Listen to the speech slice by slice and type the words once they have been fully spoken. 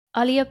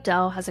Ali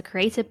Abdaal has a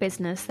creative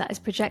business that is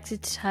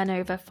projected to turn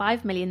over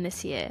 5 million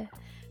this year.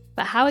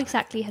 But how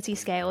exactly has he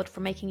scaled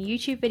from making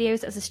YouTube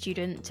videos as a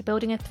student to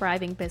building a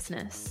thriving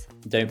business?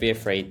 Don't be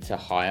afraid to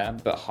hire,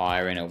 but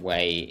hire in a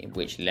way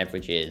which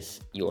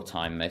leverages your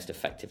time most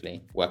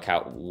effectively. Work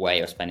out where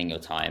you're spending your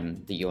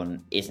time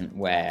that isn't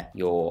where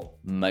you're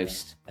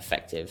most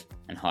effective,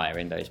 and hire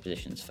in those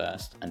positions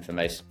first. And for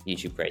most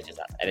YouTube creators,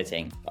 that's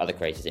editing. For other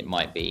creators, it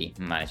might be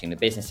managing the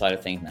business side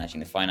of things, managing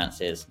the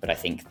finances. But I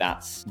think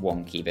that's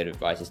one key bit of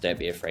advice is don't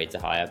be afraid to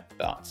hire,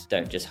 but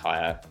don't just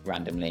hire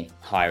randomly.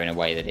 Hire in a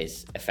way that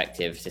is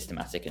effective,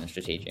 systematic, and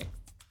strategic.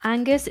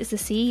 Angus is the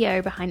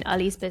CEO behind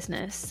Ali's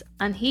business,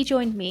 and he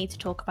joined me to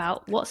talk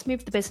about what's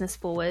moved the business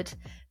forward,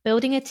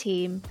 building a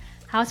team,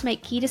 how to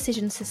make key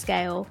decisions to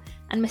scale,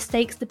 and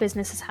mistakes the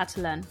business has had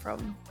to learn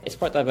from. It's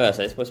quite diverse.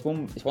 It's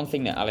one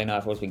thing that Ali and I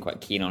have always been quite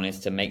keen on, is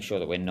to make sure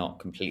that we're not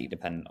completely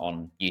dependent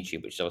on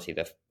YouTube, which is obviously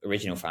the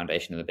original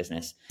foundation of the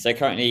business. So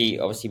currently,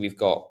 obviously, we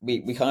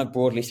kind of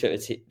broadly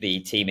split the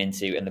team and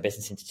the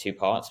business into two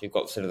parts. We've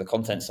got sort of the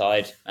content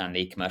side and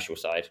the commercial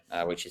side,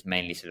 which is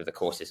mainly sort of the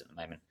courses at the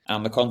moment.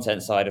 On the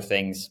content side of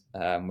things,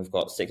 we've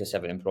got 6 or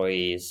 7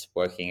 employees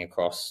working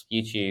across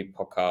YouTube,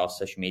 podcast,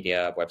 social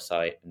media,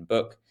 website, and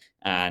book.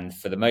 And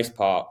for the most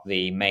part,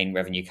 the main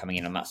revenue coming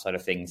in on that side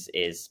of things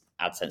is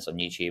AdSense on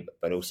YouTube,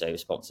 but also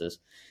sponsors.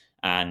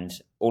 And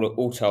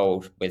all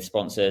told, with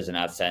sponsors and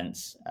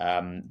AdSense,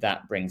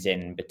 that brings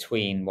in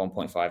between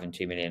 1.5 and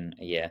 2 million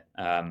a year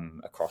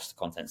across the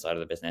content side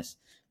of the business.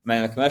 And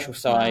on the commercial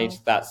side, wow,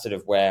 that's sort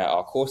of where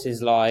our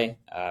courses lie.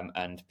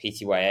 And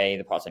PTYA,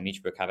 the Part-Time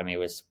YouTuber Academy,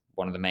 was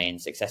one of the main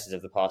successes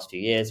of the past 2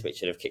 years, which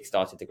sort of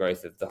kickstarted the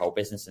growth of the whole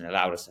business and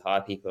allowed us to hire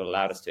people,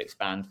 allowed us to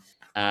expand.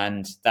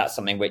 And that's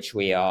something which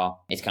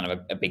is kind of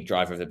a big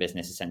driver of the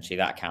business. Essentially,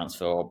 that accounts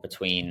for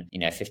between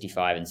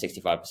 55 and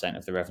 65%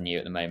 of the revenue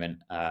at the moment.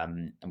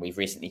 And we've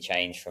recently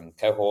changed from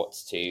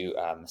cohorts to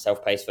a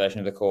self-paced version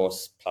of the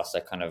course, plus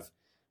a kind of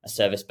a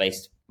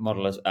service-based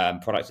model as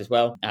product as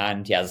well.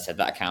 And yeah, as I said,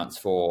 that accounts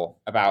for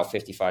about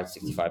 55 to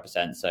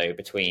 65%. So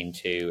between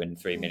 2 and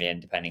 3 million,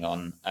 depending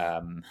on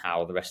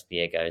how the rest of the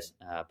year goes.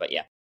 But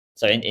yeah,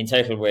 so in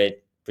total, we're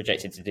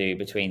projected to do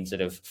between sort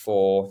of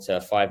 4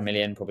 to 5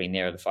 million, probably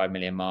nearer the 5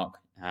 million mark,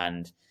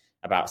 and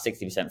about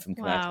 60% from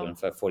commercial, wow, and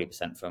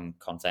 40% from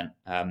content.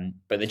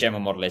 But the general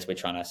model is we're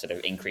trying to sort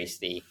of increase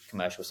the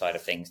commercial side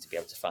of things to be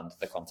able to fund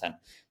the content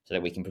so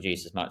that we can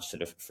produce as much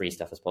sort of free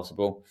stuff as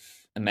possible.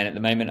 And then at the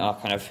moment, our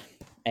kind of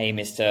aim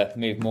is to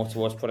move more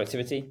towards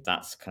productivity.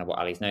 That's kind of what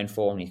Ali's known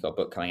for. And he's got a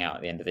book coming out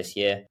at the end of this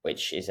year,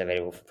 which is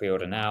available for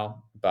pre-order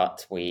now.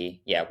 But we're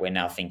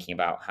now thinking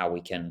about how we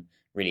can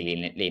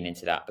really lean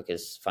into that,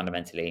 because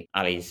fundamentally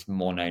Ali's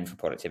more known for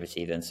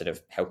productivity than sort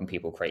of helping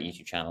people create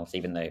YouTube channels,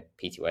 even though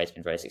PTY has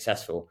been very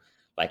successful.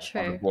 On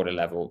a broader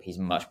level, he's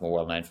much more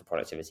well known for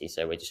productivity.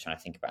 So we're just trying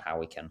to think about how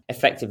we can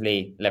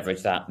effectively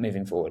leverage that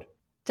moving forward.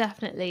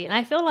 Definitely. And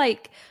I feel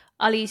like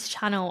Ali's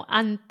channel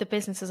and the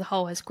business as a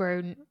whole has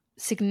grown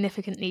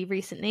significantly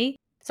recently.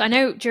 So I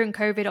know during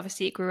COVID,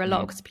 obviously it grew a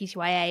lot because of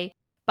PTYA,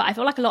 but I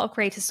feel like a lot of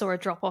creators saw a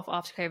drop off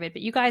after COVID,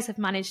 but you guys have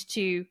managed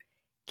to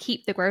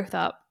keep the growth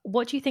up.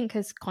 What do you think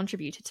has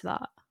contributed to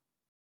that?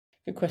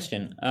 Good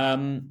question.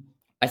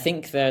 I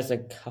think there's a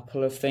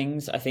couple of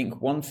things. I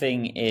think one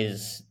thing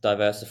is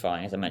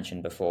diversifying, as I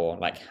mentioned before,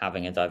 like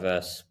having a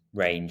diverse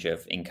range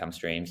of income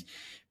streams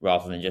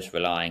rather than just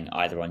relying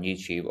either on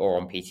YouTube or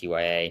on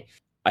PTYA.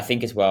 I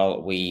think as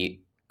well,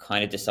 we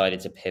kind of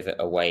decided to pivot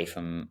away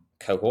from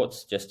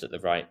cohorts just at the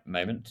right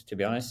moment, to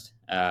be honest,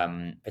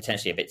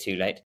 potentially a bit too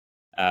late.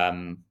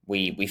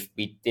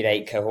 We did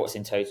 8 cohorts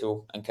in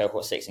total, and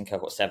cohort 6 and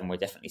cohort 7 were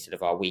definitely sort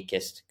of our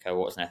weakest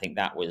cohorts. And I think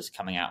that was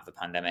coming out of the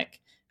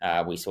pandemic.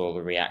 We saw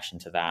the reaction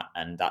to that,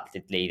 and that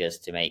did lead us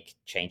to make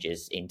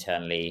changes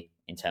internally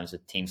in terms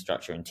of team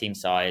structure and team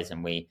size.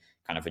 And we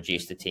kind of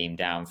reduced the team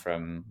down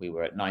we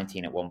were at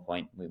 19 at one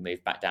point. We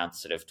moved back down to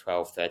sort of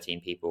 12,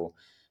 13 people.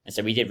 And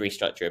so we did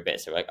restructure a bit.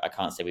 So I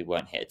can't say we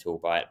weren't hit at all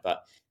by it,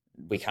 but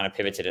we kind of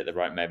pivoted at the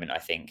right moment, I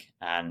think,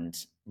 and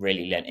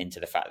really lent into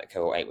the fact that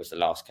cohort 8 was the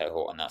last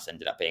cohort, and that's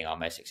ended up being our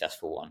most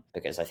successful one.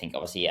 Because I think,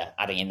 obviously,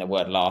 adding in the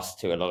word last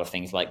to a lot of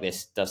things like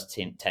this does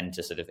tend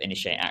to sort of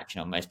initiate action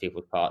on most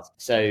people's parts.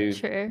 So,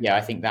 True. Yeah,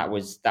 I think that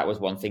was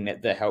one thing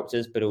that helped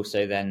us, but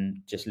also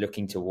then just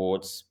looking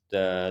towards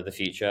the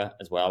future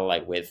as well,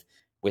 like with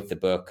the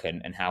book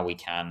and how we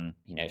can,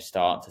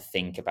 start to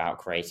think about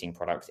creating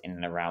products in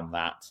and around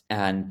that.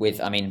 And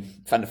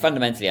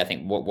fundamentally, I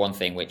think one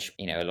thing which,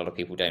 a lot of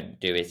people don't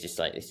do is just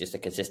a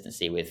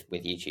consistency with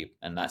YouTube.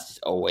 And that's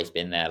just always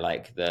been there,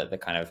 like the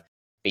kind of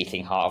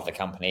beating heart of the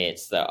company.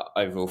 It's the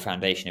overall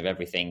foundation of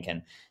everything.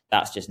 And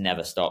that's just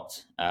never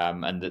stopped.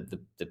 And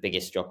the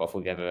biggest drop off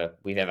we've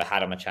ever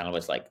had on the channel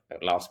was like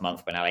last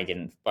month when Ali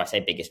didn't, well, I say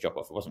biggest drop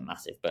off, it wasn't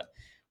massive, but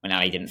when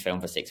Ali didn't film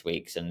for 6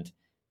 weeks. And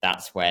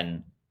that's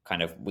when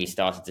kind of we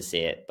started to see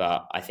it.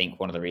 But I think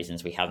one of the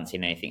reasons we hadn't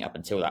seen anything up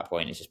until that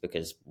point is just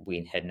because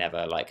we had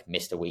never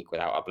missed a week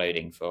without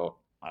uploading for,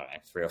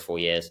 3 or 4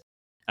 years.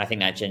 And I think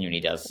that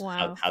genuinely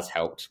has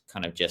helped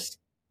kind of just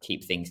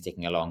keep things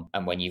ticking along.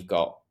 And when you've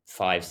got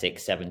 5,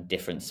 6, 7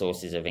 different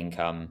sources of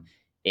income,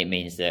 it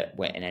means that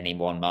in any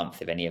one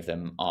month, if any of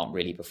them aren't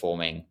really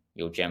performing,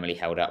 you're generally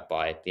held up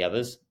by the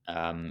others.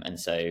 And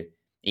so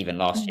even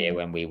last year,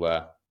 when we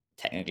were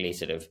technically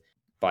sort of,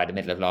 by the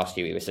middle of last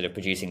year, we were sort of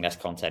producing less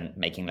content,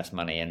 making less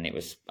money, and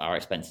our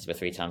expenses were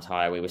 3 times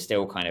higher. We were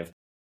still kind of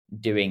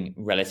doing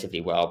relatively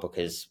well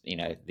because,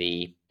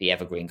 the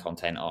evergreen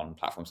content on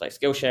platforms like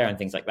Skillshare and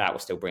things like that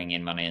was still bringing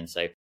in money. And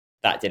so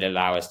that did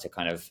allow us to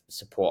kind of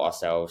support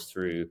ourselves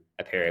through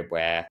a period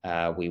where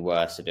we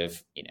were sort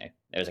of,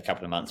 there was a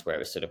couple of months where it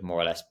was sort of more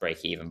or less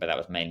break even, but that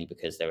was mainly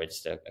because there were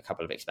just a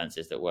couple of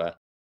expenses that were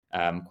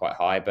quite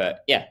high.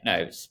 But yeah,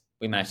 no,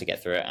 we managed to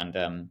get through it,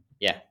 and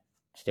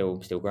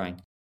still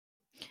growing.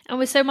 And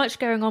with so much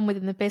going on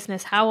within the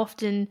business, how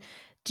often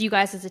do you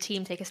guys as a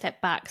team take a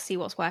step back, see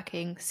what's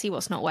working, see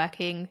what's not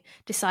working,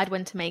 decide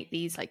when to make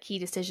these like key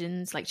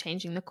decisions, like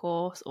changing the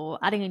course or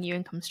adding a new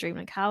income stream?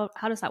 Like how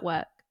does that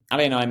work?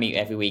 Ali and I meet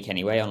every week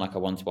anyway on like a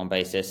one-to-one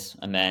basis,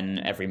 and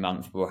then every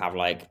month we'll have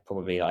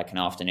probably an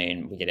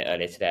afternoon. We did it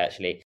earlier today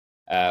actually,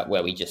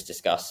 where we just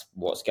discuss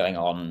what's going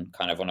on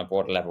kind of on a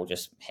broader level,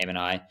 just him and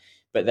I.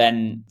 But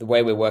then the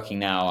way we're working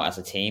now as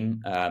a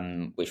team,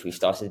 which we've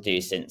started to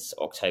do since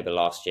October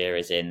last year,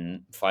 is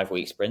in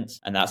 5-week sprints.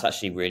 And that's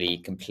actually really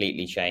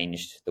completely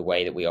changed the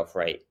way that we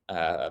operate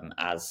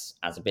as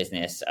a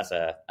business, as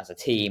a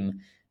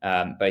team,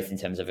 both in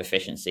terms of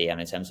efficiency and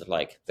in terms of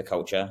the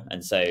culture.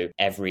 And so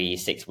every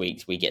 6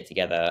 weeks we get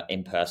together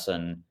in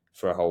person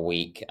for a whole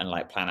week and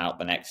plan out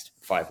the next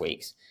 5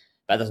 weeks.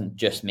 That doesn't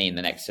just mean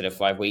the next sort of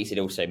 5 weeks. It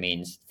also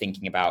means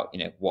thinking about,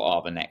 what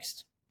are the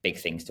next big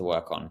things to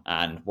work on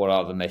and what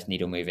are the most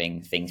needle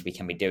moving things we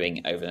can be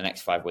doing over the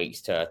next 5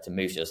 weeks to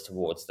move us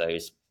towards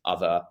those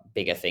other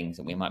bigger things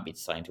that we might be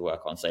deciding to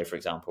work on. So for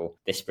example,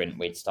 this sprint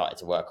we'd started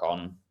to work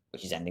on,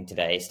 which is ending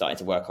today, started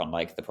to work on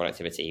the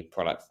productivity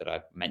product that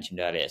I mentioned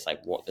earlier. It's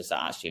what does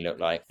that actually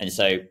look like? And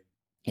so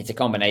it's a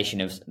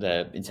combination of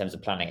in terms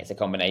of planning, it's a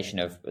combination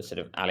of sort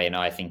of Ali and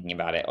I thinking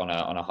about it on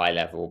a high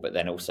level, but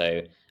then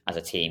also as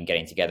a team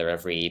getting together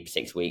every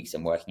 6 weeks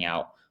and working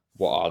out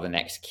what are the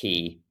next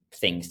key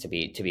things to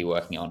be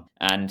working on.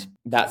 And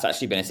that's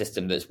actually been a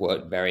system that's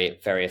worked very,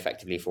 very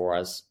effectively for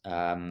us,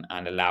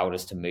 and allowed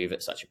us to move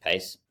at such a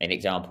pace. An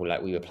example,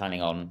 we were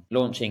planning on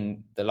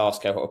launching the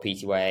last cohort of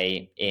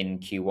PTYA in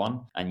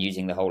Q1 and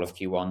using the whole of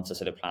Q1 to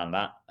sort of plan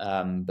that.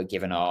 But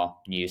given our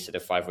new sort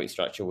of 5-week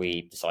structure,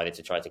 we decided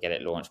to try to get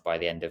it launched by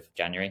the end of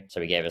January. So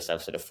we gave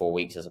ourselves sort of 4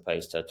 weeks as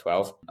opposed to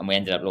 12. And we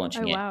ended up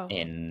launching it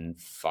in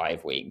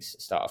 5 weeks,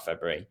 start of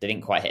February. They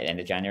didn't quite hit the end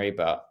of January,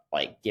 but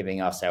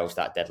giving ourselves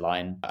that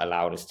deadline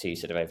allowed us to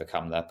sort of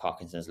overcome the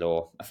Parkinson's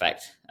law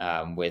effect,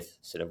 with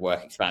sort of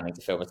work expanding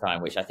to fill the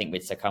time, which I think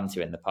we'd succumbed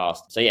to in the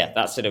past. So yeah,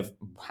 that's sort of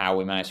how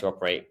we managed to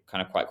operate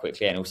kind of quite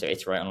quickly and also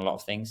iterate on a lot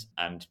of things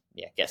and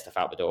get stuff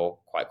out the door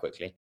quite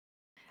quickly.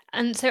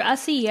 And so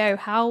as CEO,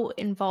 how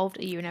involved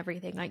are you in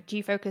everything? Do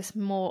you focus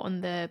more on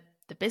the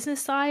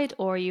business side,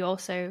 or are you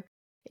also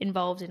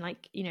involved in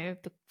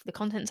the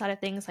content side of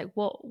things?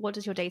 What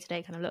does your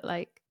day-to-day kind of look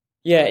like?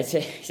 Yeah, it's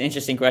an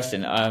interesting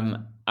question.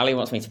 Ali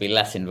wants me to be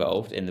less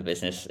involved in the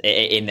business,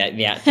 in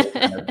the actual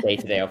kind of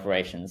day-to-day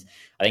operations.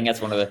 I think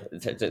that's one of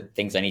the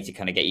things I need to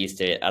kind of get used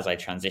to as I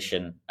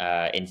transition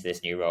into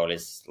this new role.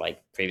 Is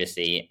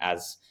previously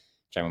as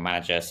general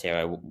manager,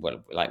 COO,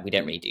 we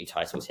don't really do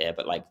titles here,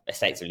 but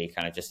effectively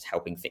kind of just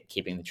helping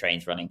keeping the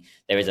trains running.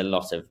 There is a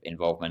lot of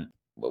involvement.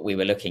 We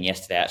were looking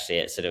yesterday actually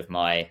at sort of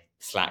my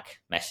Slack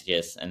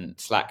messages, and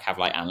Slack have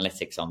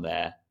analytics on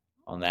their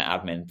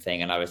admin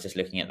thing, and I was just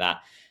looking at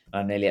that.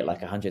 I'm nearly at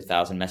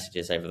 100,000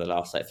 messages over the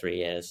last 3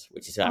 years,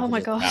 which is about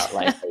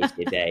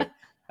 80 a day.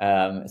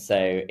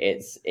 So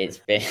it's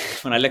been,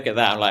 when I look at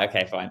that, I'm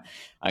okay, fine.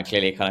 I'm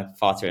clearly kind of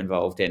far too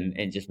involved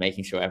in just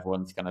making sure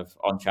everyone's kind of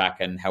on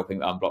track and helping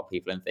unblock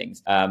people and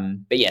things.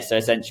 But yeah, so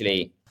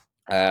essentially,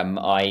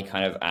 I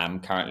kind of am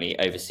currently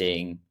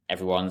overseeing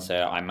everyone. So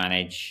I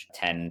manage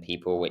 10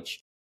 people,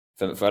 which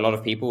for a lot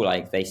of people,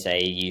 they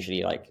say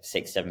usually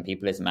 6, 7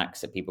 people is the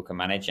max that people can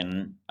manage.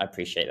 And I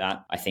appreciate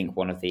that. I think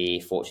one of the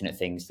fortunate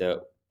things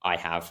that I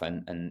have,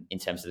 and in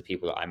terms of the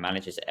people that I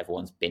manage, is that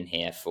everyone's been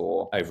here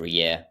for over a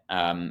year,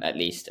 at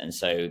least. And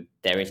so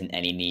there isn't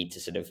any need to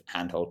sort of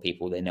handhold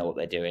people. They know what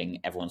they're doing.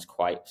 Everyone's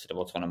quite sort of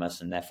autonomous,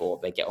 and therefore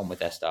they get on with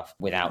their stuff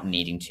without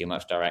needing too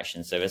much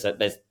direction. So there's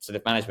sort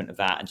of management of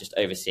that and just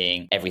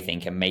overseeing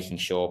everything and making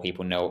sure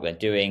people know what they're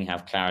doing,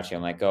 have clarity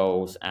on their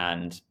goals,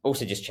 and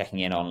also just checking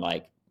in on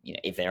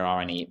if there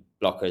are any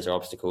blockers or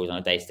obstacles on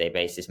a day-to-day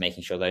basis,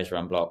 making sure those are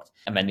unblocked.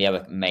 And then the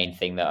other main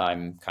thing that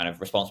I'm kind of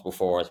responsible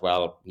for as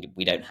well,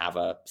 we don't have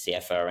a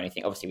CFO or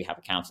anything. Obviously, we have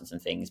accountants and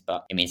things,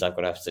 but it means I've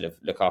got to sort of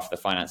look after the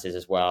finances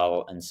as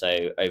well. And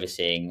so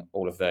overseeing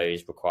all of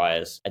those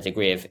requires a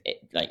degree of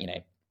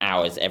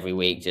hours every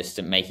week, just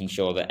to making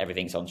sure that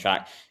everything's on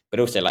track,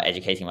 but also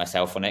educating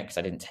myself on it, because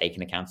I didn't take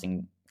an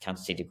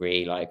accountancy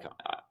degree.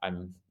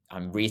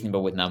 I'm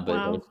reasonable with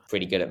numbers. I Wow. was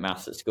pretty good at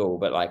maths at school,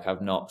 but like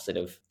I've not sort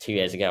of 2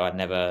 years ago, I'd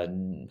never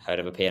heard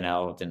of a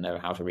P&L, didn't know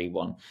how to read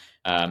one.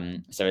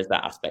 So there's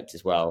that aspect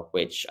as well,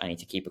 which I need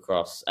to keep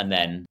across. And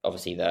then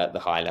obviously the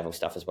higher level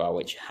stuff as well,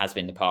 which has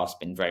been in the past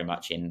been very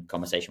much in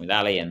conversation with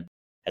Ali and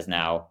has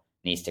now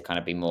needs to kind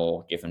of be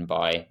more driven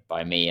by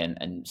me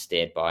and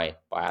steered by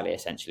Ali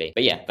essentially.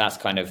 But yeah, that's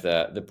kind of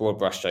the broad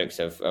brushstrokes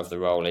of the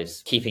role,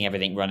 is keeping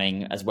everything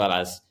running, as well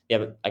as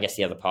I guess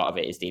the other part of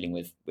it is dealing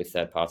with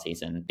third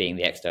parties and being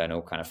the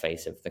external kind of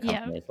face of the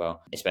company as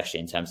well,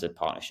 especially in terms of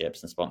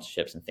partnerships and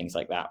sponsorships and things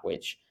like that,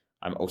 which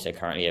I'm also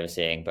currently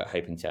overseeing, but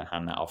hoping to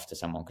hand that off to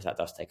someone because that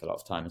does take a lot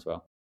of time as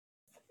well.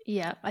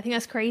 Yeah, I think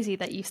that's crazy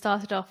that you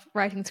started off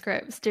writing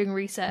scripts, doing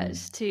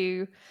research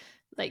to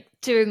like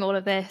doing all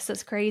of this.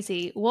 That's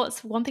crazy.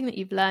 What's one thing that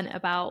you've learned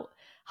about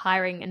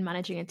hiring and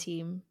managing a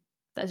team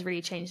that has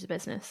really changed the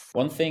business?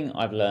 One thing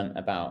I've learned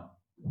about,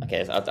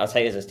 okay, so I'll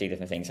take this as two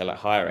different things. So like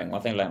hiring,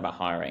 one thing I learned about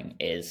hiring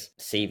is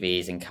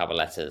CVs and cover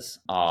letters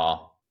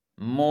are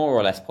more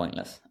or less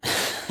pointless.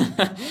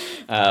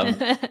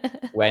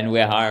 When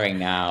we're hiring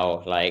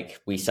now, like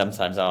we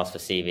sometimes ask for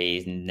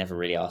CVs and never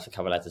really ask for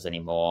cover letters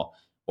anymore.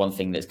 One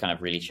thing that's kind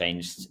of really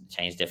changed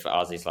it for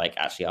us is like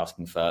actually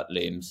asking for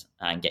looms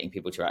and getting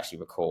people to actually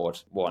record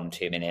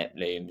 1-2 minute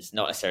looms,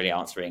 not necessarily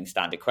answering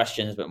standard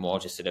questions, but more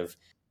just sort of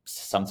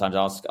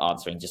sometimes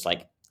answering just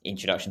like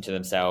introduction to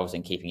themselves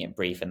and keeping it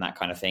brief and that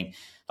kind of thing.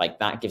 Like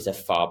that gives a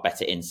far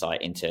better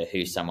insight into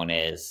who someone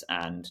is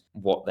and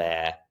what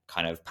they're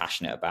kind of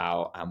passionate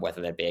about and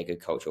whether they'd be a good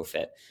cultural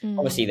fit.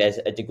 Obviously, there's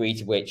a degree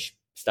to which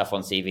stuff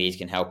on CVs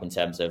can help in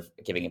terms of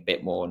giving a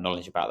bit more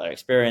knowledge about their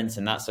experience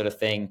and that sort of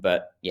thing.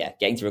 But yeah,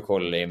 getting to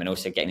record a loom and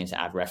also getting them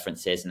to add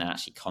references and then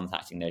actually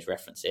contacting those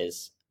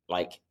references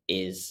like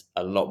is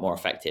a lot more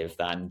effective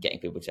than getting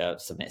people to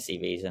submit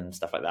CVs and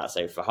stuff like that.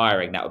 So for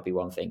hiring, that would be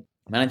one thing.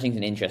 Managing is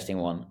an interesting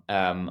one.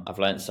 I've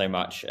learned so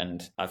much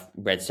and I've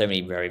read so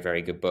many very,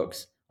 very good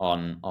books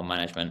on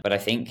management. But I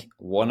think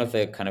one of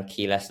the kind of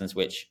key lessons,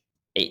 which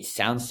it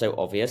sounds so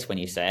obvious when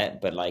you say it,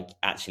 but like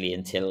actually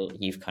until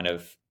you've kind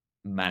of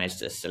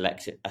managed a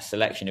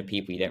selection of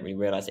people, you don't really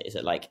realize it, is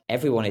that like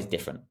everyone is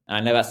different. And I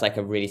know that's like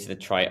a really sort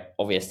of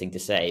obvious thing to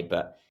say,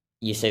 but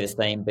you say the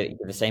same bit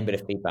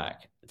of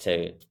feedback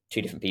to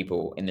two different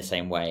people in the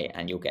same way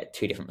and you'll get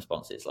two different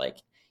responses.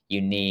 Like you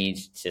need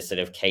to sort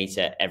of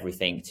cater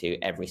everything to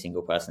every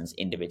single person's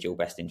individual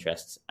best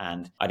interests.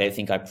 And I don't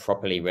think I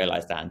properly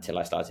realized that until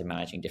I started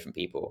managing different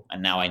people.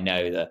 And now I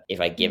know that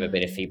if I give a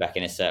bit of feedback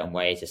in a certain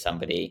way to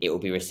somebody, it will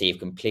be received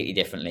completely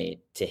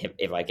differently to him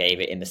if I gave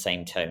it in the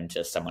same tone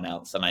to someone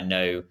else. And I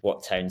know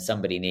what tone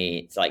somebody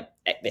needs, like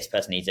this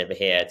person needs over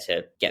here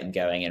to get them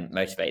going and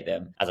motivate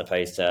them, as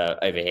opposed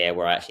to over here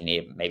where I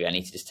actually maybe I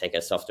need to just take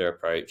a softer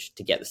approach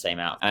to get the same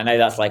out. And I know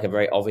that's like a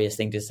very obvious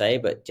thing to say,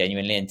 but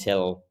genuinely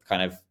until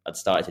kind of I'd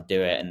started to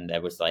do it and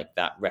there was like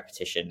that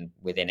repetition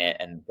within it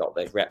and got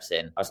those reps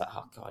in, I was like,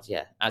 oh God,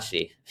 yeah,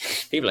 actually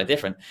people are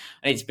different.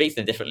 I need to speak to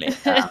them differently.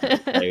 So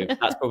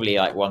that's probably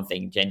like one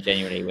thing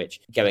genuinely, which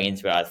going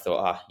into it, I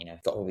thought,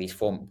 got all these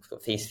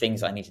these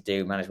things I need to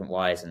do management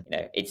wise. And,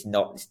 it's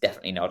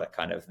definitely not a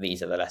kind of,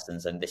 these are the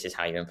lessons and this is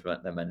how you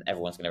implement them and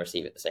everyone's going to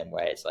receive it the same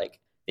way. It's like,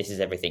 this is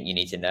everything you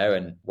need to know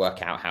and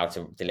work out how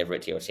to deliver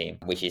it to your team,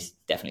 which is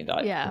definitely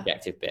like the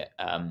objective bit.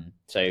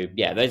 So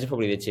yeah, those are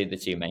probably the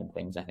two main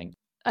things, I think.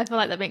 I feel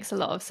like that makes a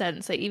lot of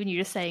sense. Like even you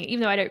just saying,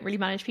 even though I don't really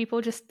manage people,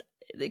 just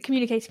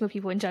communicating with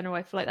people in general,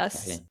 I feel like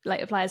that's definitely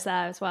like applies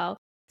there as well.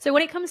 So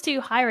when it comes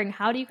to hiring,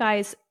 how do you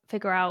guys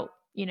figure out,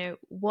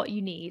 what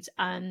you need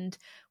and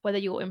whether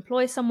you'll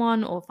employ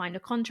someone or find a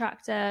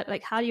contractor?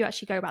 Like how do you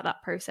actually go about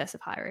that process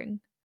of hiring?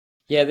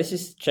 Yeah, this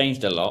has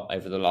changed a lot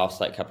over the last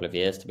couple of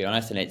years, to be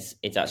honest. And it's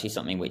actually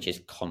something which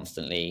is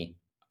constantly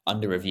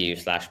under review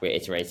 / we're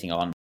iterating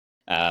on.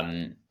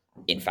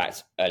 In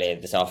fact, earlier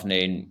this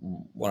afternoon,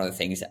 one of the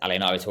things Ali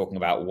and I were talking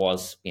about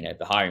was, the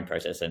hiring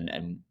process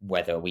and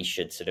whether we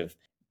should sort of,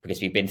 because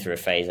we've been through a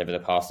phase over the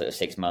past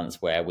 6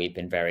 months where we've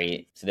been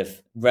very sort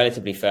of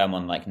relatively firm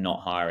on like not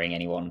hiring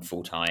anyone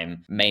full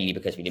time, mainly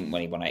because we didn't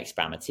really want to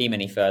expand the team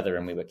any further.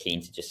 And we were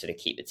keen to just sort of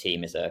keep the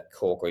team as a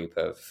core group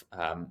of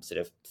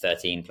sort of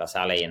 13 plus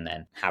Ali, and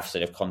then have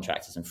sort of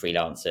contractors and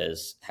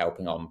freelancers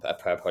helping on a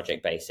per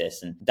project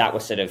basis. And that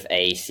was sort of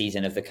a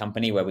season of the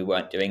company where we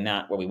weren't doing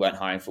that, where we weren't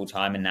hiring full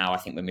time. And now I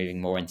think we're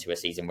moving more into a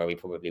season where we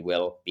probably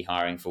will be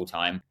hiring full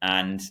time.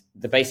 And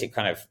the basic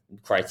kind of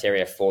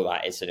criteria for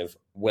that is sort of,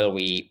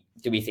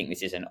 do we think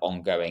this is an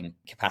ongoing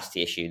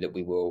capacity issue that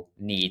we will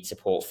need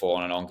support for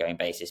on an ongoing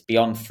basis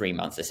beyond 3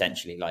 months,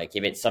 essentially? Like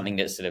if it's something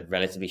that's sort of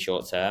relatively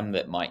short term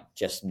that might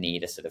just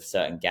need a sort of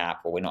certain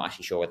gap, or we're not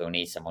actually sure whether we'll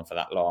need someone for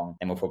that long,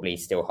 then we'll probably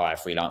still hire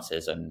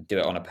freelancers and do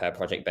it on a per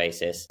project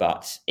basis.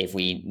 But if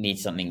we need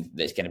something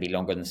that's going to be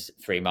longer than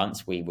 3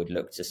 months, we would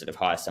look to sort of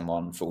hire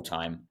someone full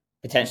time,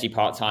 potentially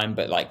part-time,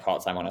 but like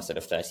part-time on a sort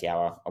of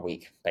 30-hour a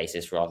week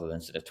basis rather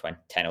than sort of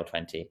 10 or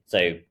 20.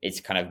 So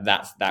it's kind of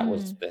that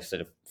was the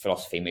sort of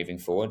philosophy moving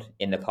forward.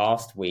 In the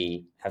past,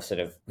 we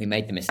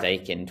made the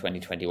mistake in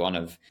 2021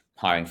 of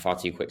hiring far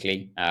too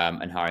quickly,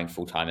 and hiring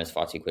full-timers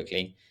far too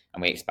quickly.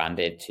 And we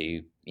expanded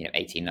to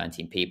 18,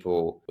 19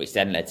 people, which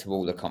then led to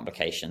all the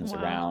complications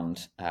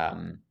around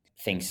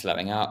things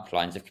slowing up,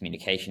 lines of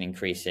communication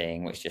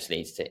increasing, which just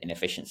leads to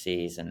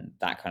inefficiencies and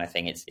that kind of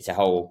thing. It's a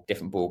whole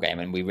different ball game.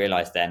 And we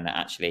realized then that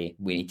actually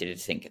we needed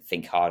to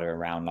think harder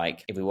around,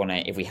 like, if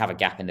we have a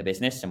gap in the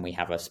business and we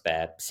have a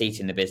spare seat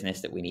in the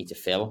business that we need to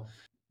fill,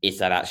 is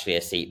that actually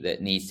a seat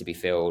that needs to be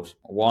filled,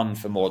 one,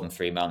 for more than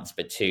 3 months,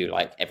 but two,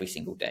 like every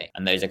single day?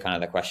 And those are kind of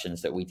the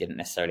questions that we didn't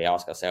necessarily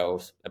ask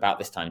ourselves about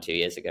this time 2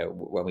 years ago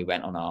when we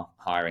went on our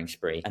hiring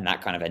spree. And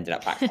that kind of ended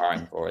up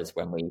backfiring for us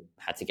when we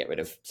had to get rid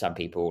of some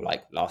people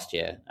like last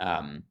year.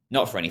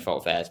 Not for any fault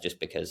of theirs, just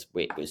because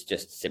it was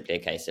just simply a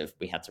case of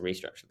we had to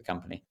restructure the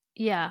company.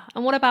 Yeah.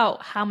 And what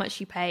about how much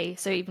you pay?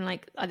 So even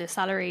like either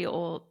salary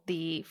or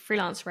the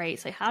freelance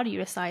rates, like how do you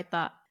decide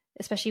that,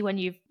 especially when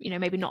you've,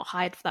 maybe not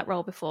hired for that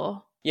role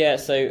before? Yeah,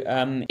 so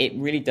it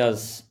really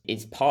does.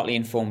 It's partly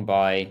informed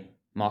by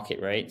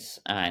market rates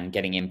and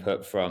getting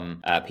input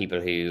from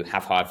people who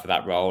have hired for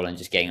that role and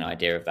just getting an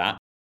idea of that.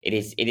 It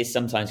is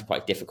sometimes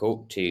quite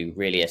difficult to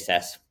really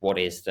assess what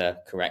is the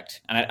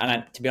correct.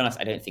 And to be honest,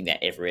 I don't think there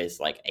ever is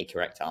like a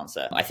correct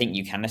answer. I think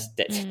you can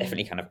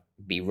definitely kind of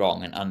be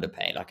wrong and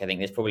underpay. Like, I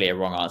think there's probably a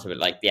wrong answer, but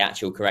like the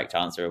actual correct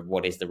answer of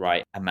what is the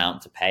right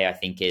amount to pay, I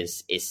think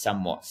is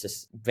somewhat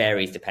just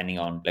varies depending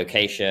on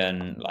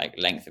location, like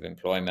length of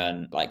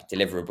employment, like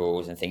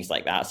deliverables and things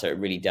like that. So it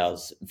really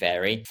does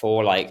vary.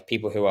 For like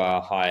people who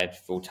are hired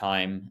full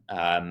time,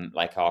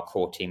 like our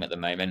core team at the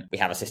moment, we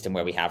have a system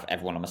where we have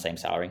everyone on the same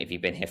salary if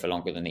you've been here for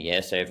longer than a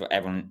year. So if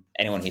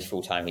anyone who's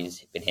full time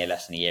who's been here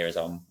less than a year is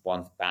on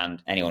one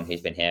band. Anyone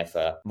who's been here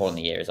for more than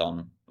a year is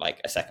on like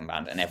a second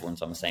band, and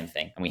everyone's on the same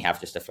thing. And we have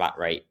just a flat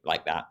rate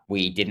like that.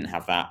 We didn't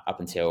have that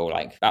up until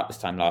like about this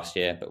time last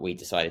year, but we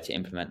decided to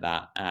implement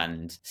that.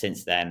 And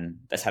since then,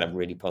 that's had a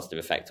really positive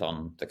effect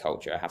on the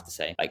culture, I have to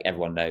say. Like,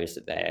 everyone knows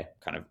that they're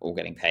kind of all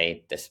getting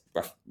paid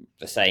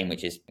the same,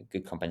 which is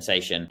good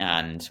compensation.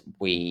 And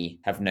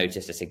we have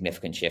noticed a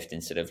significant shift in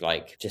sort of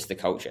like just the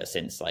culture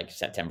since like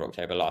September,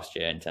 October last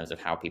year in terms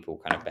of how people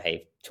kind of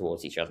behave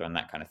towards each other and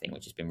that kind of thing,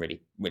 which has been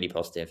really, really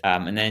positive.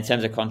 And then in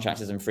terms of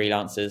contractors and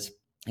freelancers,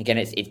 again,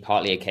 it's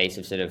partly a case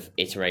of sort of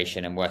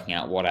iteration and working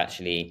out what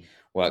actually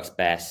works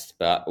best,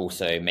 but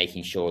also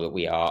making sure that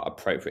we are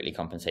appropriately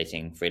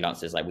compensating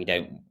freelancers. Like,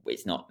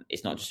 it's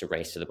not just a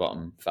race to the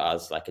bottom for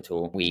us, like, at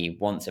all. We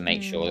want to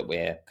make sure that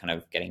we're kind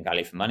of getting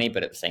value for money,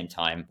 but at the same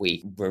time,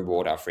 we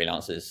reward our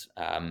freelancers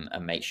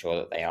and make sure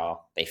that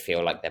they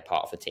feel like they're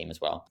part of the team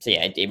as well. So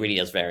yeah, it really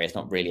does vary. It's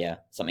not really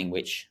something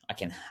which I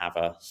can have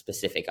a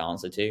specific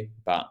answer to,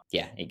 but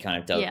yeah, it kind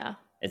of does. Yeah.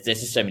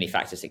 There's just so many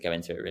factors that go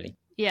into it, really.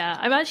 Yeah,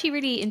 I'm actually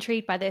really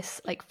intrigued by this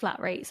like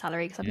flat rate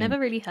salary because I've never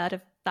really heard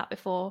of that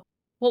before.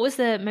 What was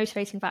the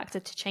motivating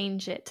factor to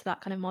change it to that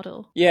kind of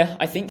model? Yeah,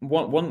 I think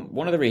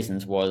one of the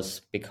reasons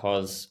was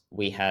because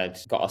we had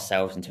got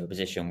ourselves into a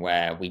position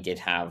where we did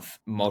have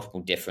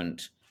multiple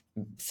different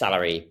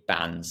salary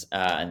bands,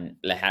 and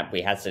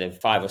we had sort of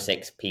 5 or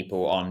 6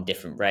 people on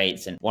different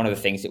rates. And one of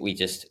the things that we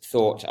just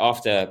thought,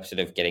 after sort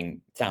of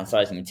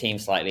downsizing the team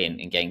slightly and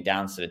getting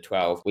down to the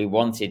 12, we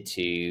wanted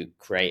to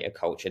create a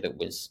culture that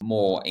was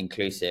more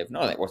inclusive.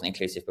 Not that it wasn't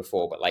inclusive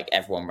before, but like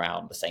everyone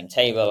around the same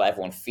table,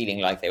 everyone feeling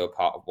like they were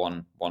part of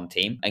one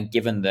team. And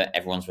given that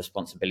everyone's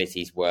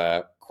responsibilities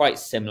were quite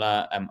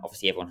similar,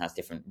 obviously everyone has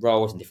different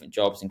roles and different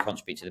jobs and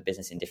contribute to the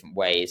business in different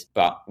ways,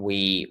 but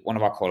one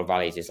of our core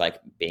values is like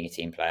being a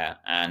team player.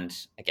 And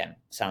again,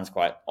 sounds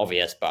quite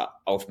obvious, but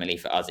ultimately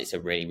for us, it's a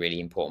really, really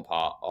important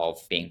part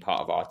of being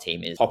part of our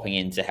team, is popping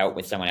in to help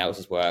with someone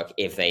else's work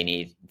if they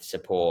need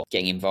support,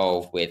 getting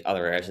involved with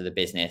other areas of the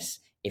business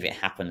if it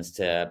happens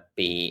to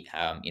be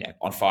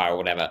on fire or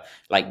whatever.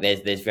 Like,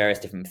 there's various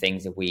different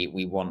things that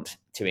we want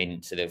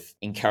to sort of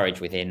encourage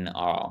within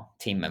our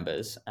team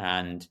members.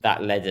 And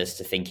that led us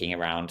to thinking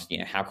around,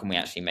 how can we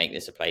actually make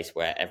this a place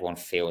where everyone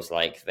feels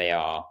like they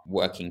are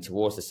working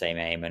towards the same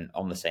aim and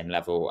on the same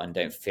level, and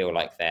don't feel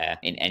like they're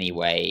in any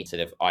way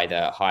sort of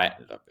either high,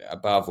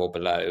 above or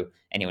below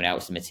anyone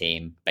else in the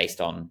team based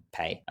on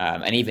pay.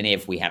 And even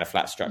if we had a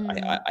flat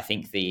structure, I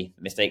think the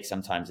mistake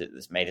sometimes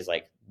that's made is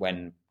like,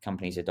 when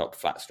companies adopt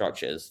flat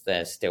structures,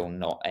 there's still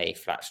not a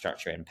flat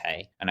structure in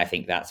pay. And I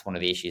think that's one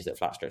of the issues that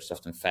flat structures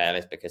often fail,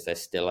 is because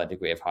there's still a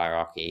degree of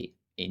hierarchy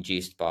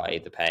induced by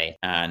the pay.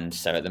 And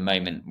so at the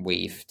moment,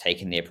 we've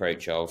taken the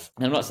approach of,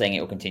 and I'm not saying it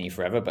will continue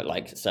forever, but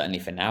like certainly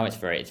for now, it's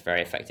very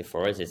effective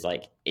for us. It's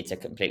like, it's a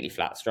completely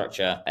flat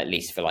structure, at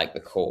least for like the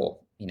core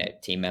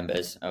team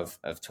members of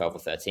 12 or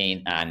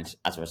 13. And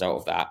as a result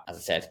of that, as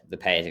I said, the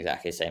pay is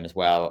exactly the same as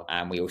well.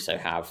 And we also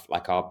have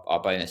like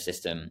our bonus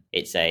system.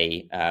 It's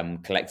a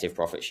collective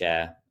profit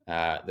share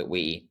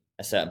that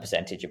a certain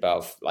percentage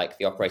above like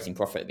the operating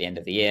profit at the end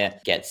of the year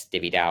gets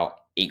divvied out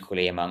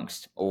equally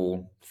amongst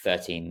all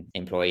 13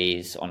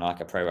 employees on like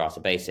a pro rata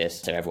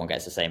basis, so everyone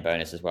gets the same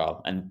bonus as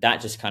well. And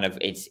that just kind of,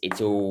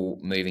 it's all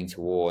moving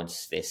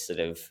towards this sort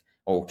of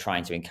all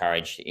trying to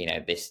encourage,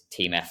 this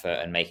team effort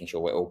and making sure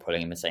we're all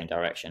pulling in the same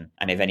direction.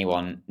 And if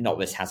anyone, not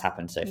this has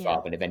happened so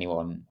far, but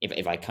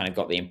if I kind of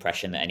got the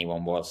impression that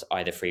anyone was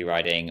either free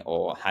riding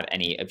or had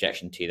any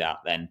objection to that,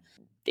 then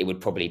it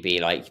would probably be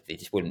like, it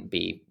just wouldn't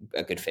be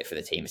a good fit for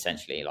the team,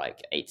 essentially.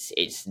 Like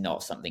it's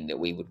not something that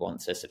we would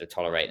want to sort of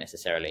tolerate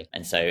necessarily.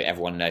 And so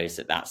everyone knows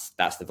that that's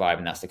the vibe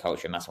and that's the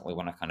culture, and that's what we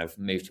want to kind of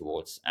move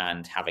towards.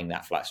 And having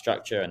that flat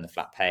structure and the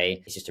flat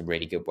pay is just a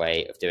really good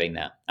way of doing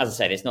that. As I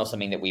said, it's not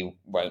something that we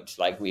won't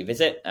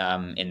revisit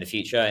in the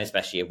future,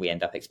 especially if we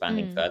end up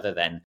expanding further.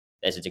 Then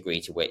there's a degree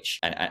to which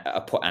and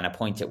a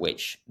point at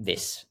which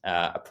this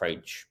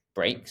approach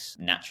breaks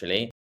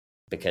naturally.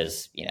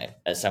 Because,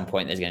 at some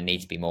point there's going to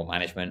need to be more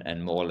management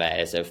and more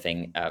layers of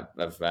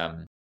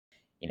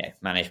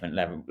management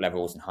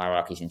levels and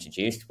hierarchies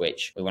introduced,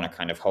 which we want to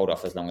kind of hold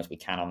off as long as we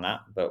can on that.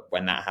 But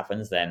when that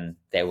happens, then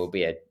there will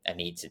be a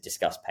need to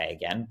discuss pay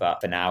again.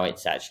 But for now,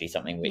 it's actually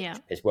something which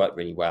has worked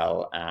really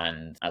well.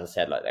 And as I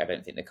said, I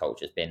don't think the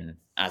culture has been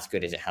as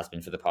good as it has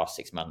been for the past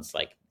 6 months,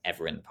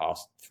 ever in the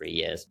past 3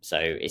 years. So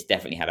it's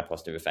definitely had a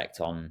positive effect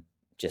on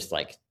just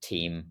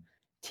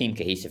team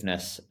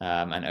cohesiveness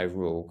and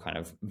overall kind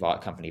of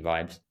company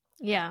vibes.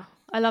 Yeah,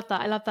 I love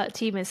that. I love that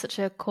team is such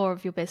a core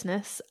of your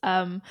business.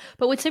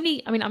 But with so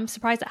many, I'm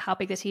surprised at how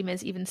big the team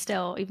is even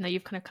still, even though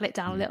you've kind of cut it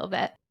down a little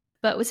bit.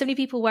 But with so many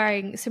people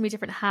wearing so many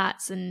different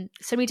hats and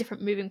so many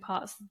different moving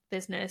parts of the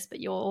business, but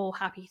you're all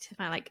happy to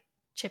kind of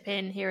chip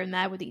in here and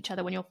there with each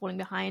other when you're falling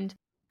behind.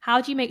 How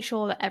do you make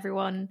sure that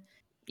everyone,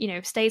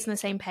 stays on the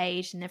same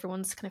page and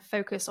everyone's kind of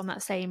focused on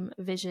that same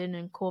vision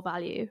and core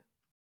value?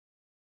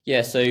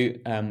 Yeah, so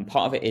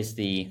part of it is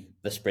the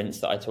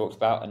sprints that I talked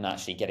about, and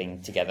actually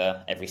getting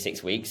together every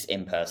 6 weeks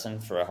in person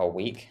for a whole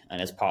week.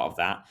 And as part of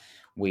that,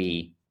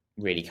 we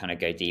really kind of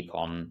go deep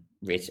on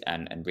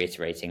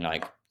reiterating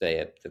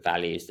the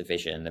values, the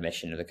vision, the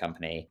mission of the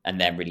company,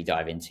 and then really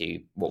dive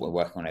into what we're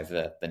working on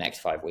over the next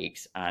 5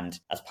 weeks. And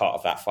as part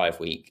of that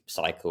 5-week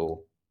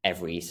cycle,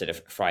 every sort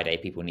of Friday,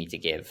 people need to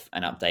give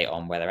an update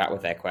on where they're at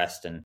with their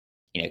quest, and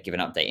give an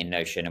update in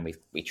Notion. And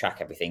we track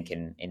everything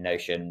in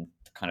Notion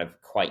kind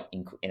of quite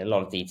in a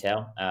lot of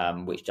detail,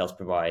 which does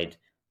provide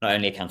not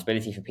only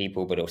accountability for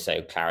people, but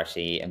also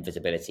clarity and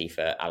visibility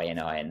for Ali and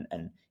I.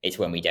 And it's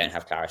when we don't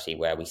have clarity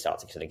where we start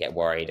to sort of get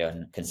worried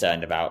and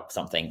concerned about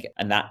something.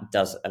 And that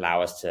does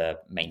allow us to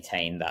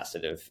maintain that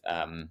sort of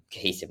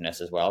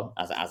cohesiveness as well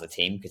as a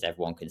team, because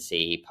everyone can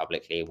see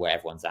publicly where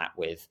everyone's at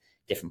with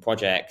different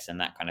projects and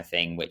that kind of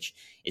thing, which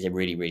is a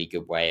really, really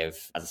good way of,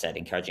 as I said,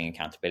 encouraging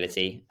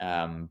accountability,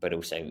 but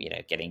also,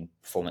 getting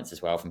performance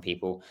as well from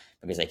people,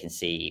 because they can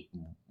see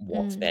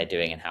what they're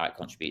doing and how it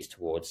contributes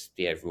towards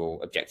the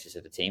overall objectives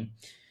of the team.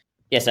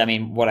 Yes,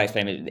 what I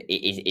explained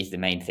is the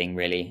main thing,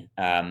 really.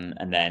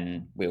 And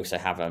then we also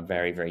have a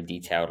very, very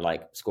detailed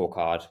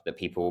scorecard that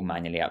people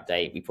manually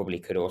update. We probably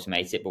could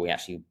automate it, but we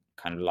actually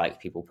kind of like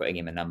people putting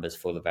in the numbers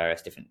for the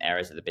various different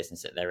areas of the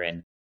business that they're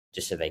in,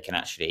 just so they can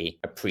actually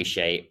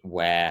appreciate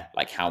where,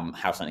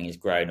 how something has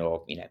grown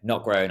or,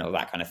 not grown or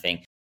that kind of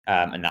thing.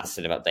 And that's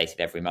sort of updated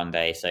every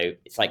Monday. So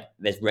it's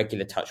there's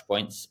regular touch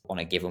points on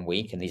a given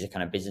week, and these are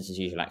kind of business as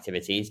usual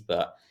activities,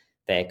 but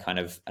they're kind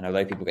of, and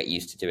although people get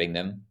used to doing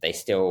them, they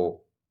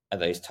still are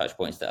those touch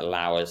points that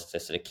allow us to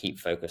sort of keep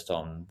focused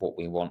on what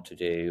we want to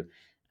do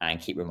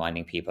and keep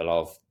reminding people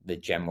of the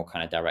general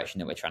kind of direction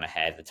that we're trying to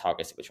head, the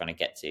targets that we're trying to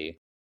get to.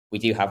 We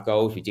do have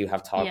goals, we do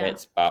have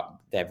targets, but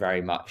they're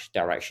very much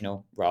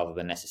directional rather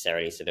than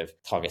necessarily sort of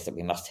targets that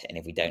we must hit. And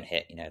if we don't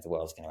hit, the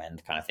world's going to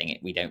end kind of thing.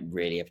 We don't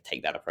really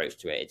take that approach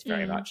to it. It's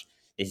very much,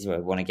 this is where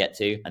we want to get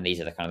to, and these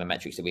are the kind of the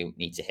metrics that we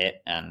need to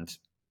hit. And,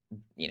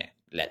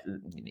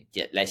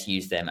 let's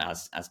use them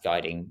as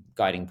guiding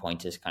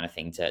pointers kind of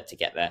thing to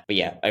get there. But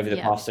yeah, over the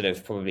past sort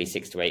of probably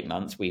 6 to 8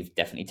 months, we've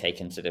definitely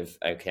taken sort of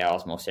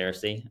OKRs more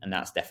seriously, and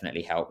that's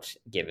definitely helped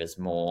give us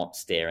more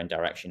steer and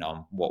direction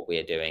on what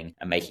we're doing,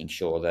 and making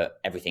sure that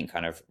everything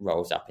kind of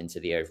rolls up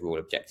into the overall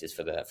objectives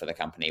for the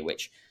company,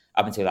 which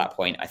up until that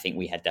point, I think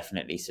we had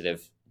definitely sort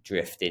of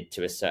drifted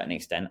to a certain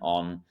extent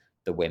on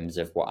the whims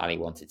of what Ali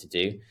wanted to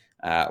do,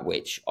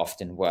 which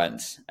often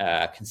weren't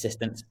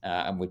consistent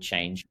and would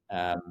change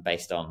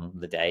based on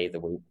the day,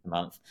 the week, the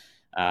month.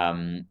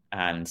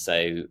 And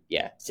so,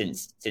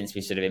 since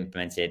we sort of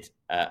implemented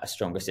a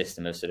stronger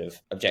system of sort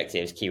of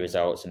objectives, key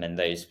results, and then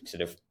those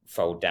sort of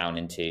fold down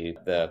into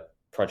the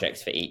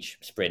projects for each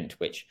sprint,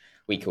 which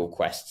we call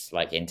quests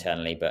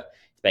internally, but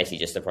it's basically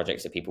just the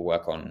projects that people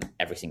work on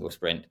every single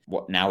sprint.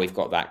 Now we've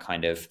got that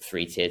kind of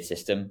 3-tiered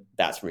system.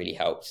 That's really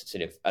helped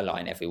sort of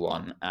align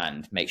everyone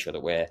and make sure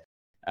that we're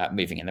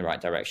moving in the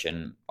right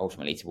direction,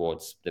 ultimately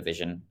towards the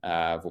vision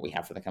of what we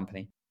have for the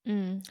company.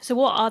 So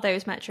what are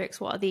those metrics?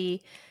 What are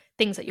the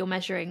things that you're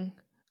measuring,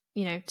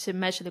 to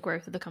measure the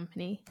growth of the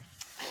company?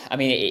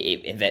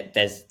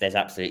 There's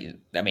absolutely,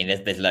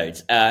 there's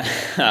loads.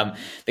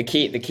 The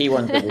key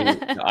ones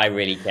that I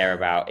really care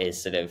about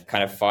is sort of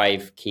kind of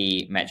 5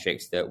 key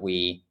metrics that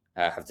we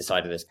have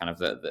decided as kind of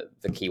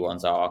the key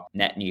ones are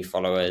net new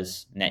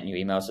followers, net new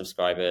email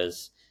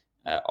subscribers,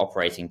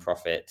 operating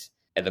profit,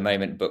 At the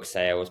moment, book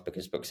sales,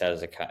 because book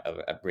sales are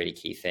a really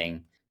key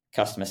thing.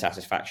 Customer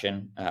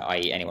satisfaction,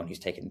 i.e. anyone who's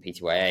taken the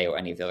PTYA or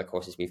any of the other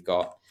courses we've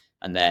got,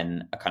 and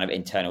then a kind of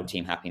internal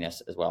team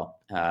happiness as well,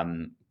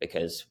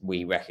 because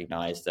we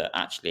recognize that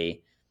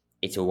actually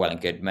it's all well and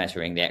good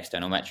measuring the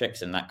external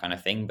metrics and that kind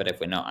of thing, but if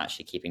we're not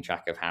actually keeping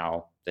track of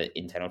how the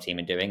internal team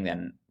are doing,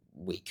 then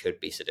we could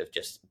be sort of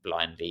just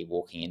blindly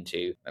walking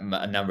into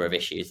a number of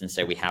issues. And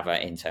so we have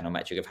an internal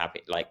metric of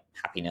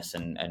happiness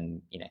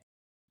and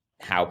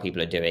how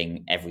people are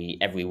doing.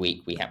 Every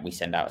week we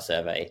send out a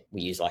survey.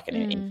 We use like an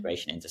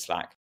integration into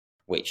Slack,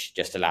 which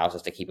just allows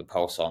us to keep a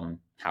pulse on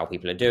how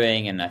people are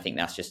doing. And I think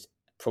that's just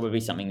probably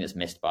something that's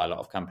missed by a lot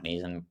of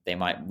companies, and they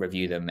might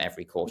review them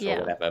every quarter or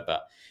whatever,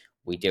 but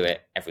we do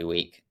it every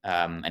week.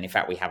 And in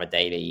fact, we have a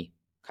daily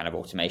kind of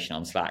automation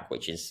on Slack,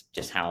 which is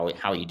just how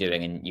are you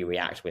doing, and you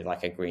react with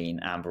like a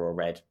green, amber or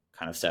red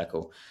kind of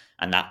circle.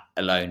 And that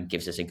alone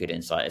gives us a good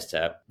insight as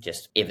to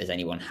just if there's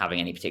anyone having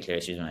any particular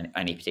issues on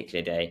any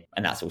particular day.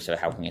 And that's also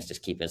helping us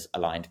just keep us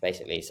aligned,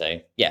 basically. So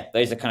yeah,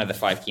 those are kind of the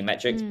 5 key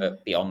metrics.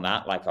 But beyond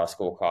that, like our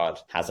scorecard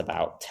has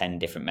about 10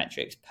 different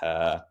metrics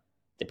per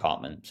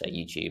department. So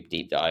YouTube,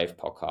 deep dive,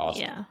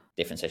 podcast,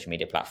 different social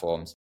media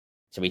platforms.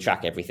 So we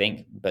track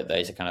everything, but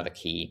those are kind of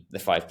the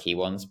 5 key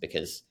ones,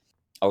 because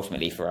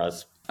ultimately for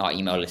us, our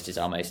email list is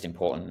our most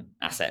important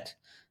asset,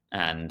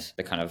 and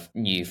the kind of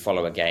new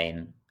follower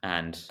gain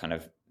and kind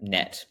of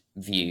net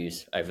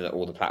views over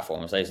all the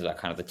platforms. Those are the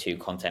kind of the 2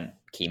 content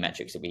key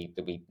metrics that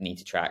we need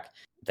to track.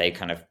 They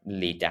kind of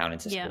lead down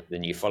into sort of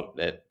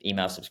the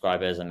email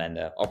subscribers, and then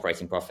the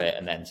operating profit,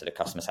 and then sort of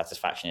customer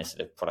satisfaction is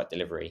sort of product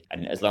delivery.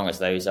 And as long as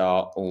those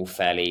are all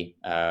fairly,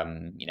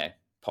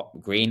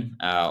 green,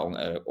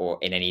 or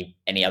in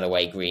any other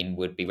way green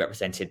would be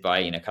represented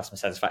by customer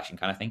satisfaction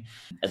kind of thing.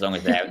 As long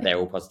as they're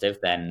all positive,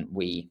 then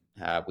we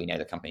know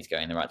the company's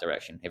going in the right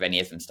direction. If any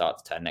of them start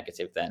to turn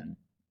negative, then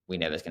we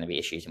know there's going to be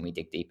issues and we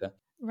dig deeper.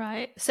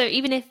 Right. So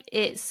even if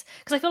it's,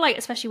 because I feel like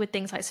especially with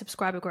things like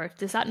subscriber growth,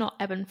 does that not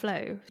ebb and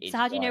flow? So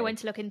how do you know when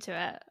to look into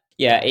it?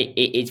 Yeah,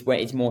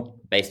 it's more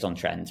based on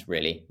trends,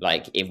 really.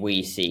 Like if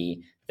we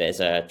see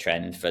there's a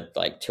trend for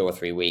like 2 or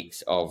 3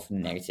 weeks of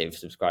negative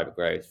subscriber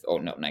growth,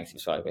 or not negative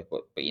subscriber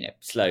growth, but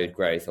slowed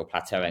growth or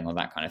plateauing or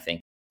that kind of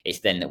thing, it's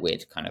then that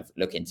we'd kind of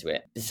look into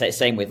it.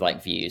 Same with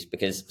like views,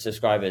 because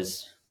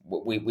subscribers,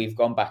 we've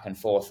gone back and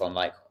forth on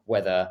like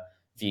whether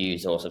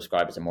views or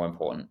subscribers are more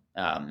important,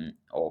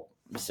 or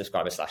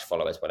subscribers /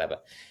 followers, whatever.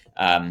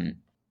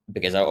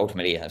 Because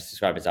ultimately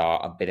subscribers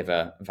are a bit of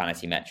a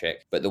vanity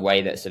metric. But the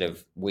way that sort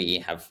of we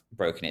have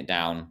broken it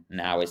down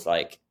now is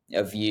like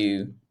a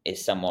view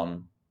is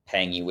someone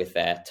paying you with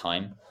their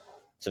time.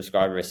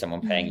 Subscriber is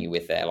someone paying you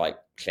with their like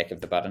click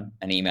of the button.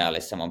 An email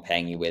is someone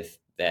paying you with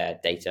their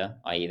data,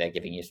 i.e. they're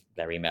giving you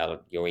their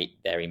email,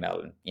 their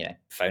email,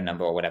 phone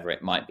number or whatever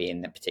it might be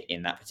in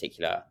that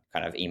particular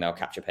kind of email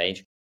capture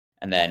page.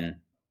 And then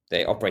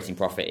the operating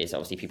profit is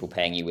obviously people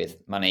paying you with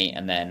money.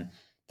 And then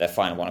the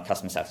final one of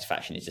customer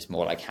satisfaction is just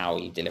more like how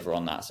you deliver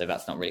on that. So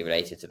that's not really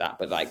related to that,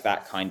 but like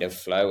that kind of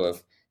flow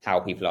of how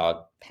people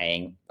are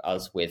paying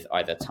us with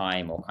either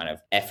time or kind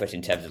of effort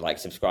in terms of like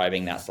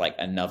subscribing, that's like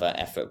another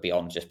effort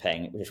beyond just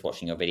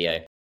watching your video.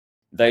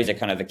 Those are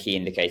kind of the key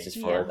indicators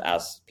for us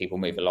as people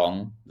move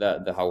along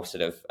the whole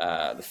sort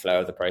of the flow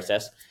of the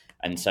process.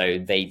 And so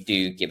they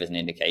do give us an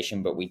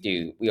indication, but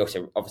we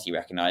also obviously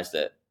recognize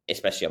that,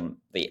 especially on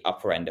the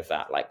upper end of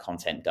that, like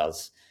content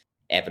does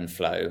ebb and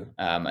flow.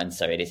 And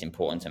so it is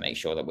important to make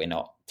sure that we're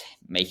not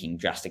taking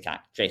drastic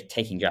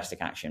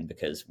action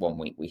because 1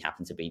 week we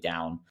happen to be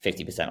down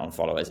 50% on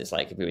followers. It's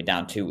like if we were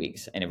down 2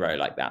 weeks in a row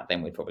like that,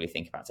 then we'd probably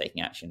think about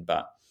taking action.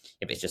 But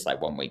if it's just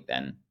like 1 week,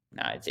 then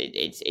no,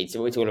 it's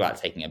all about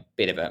taking a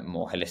bit of a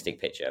more holistic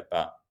picture,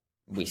 but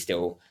we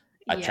still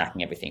are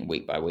tracking everything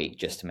week by week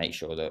just to make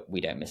sure that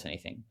we don't miss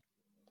anything.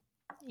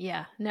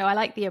 Yeah, no, I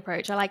like the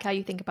approach. I like how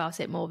you think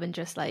about it more than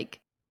just like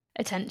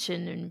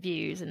attention and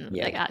views and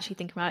like actually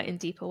thinking about it in a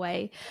deeper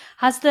way.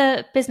 Has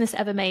the business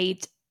ever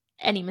made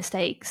any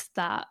mistakes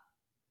that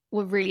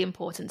were really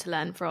important to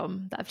learn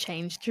from that have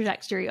changed the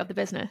trajectory of the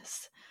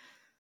business?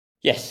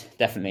 Yes,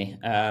 definitely.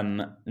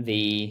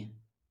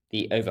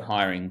 The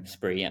overhiring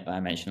spree I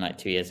mentioned like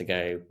 2 years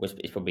ago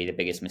is probably the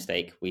biggest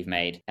mistake we've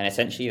made. And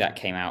essentially that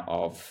came out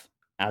of,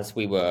 as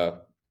we were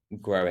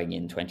growing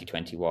in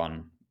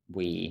 2021,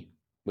 we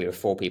were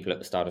 4 people at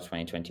the start of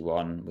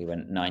 2021. We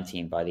went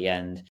 19 by the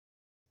end.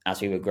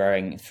 As we were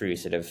growing through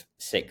sort of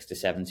 6 to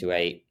 7 to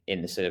 8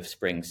 in the sort of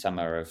spring,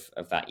 summer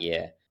of that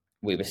year,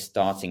 we were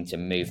starting to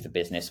move the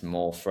business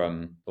more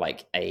from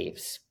like a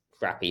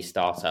scrappy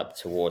startup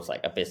towards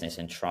like a business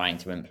and trying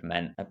to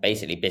implement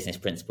basically business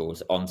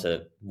principles onto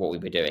what we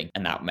were doing.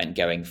 And that meant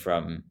going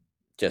from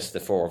just the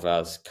 4 of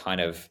us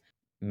kind of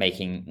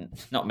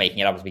not making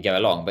it up as we go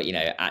along, but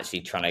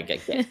actually trying to get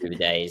through the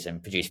days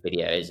and produce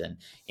videos and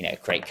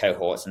create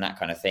cohorts and that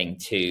kind of thing,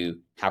 to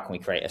how can we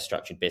create a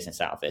structured business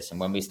out of this. And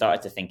when we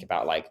started to think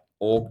about like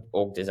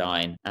org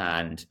design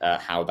and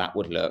how that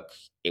would look,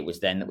 it was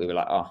then that we were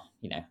like,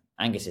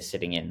 Angus is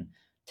sitting in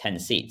 10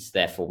 seats,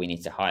 therefore we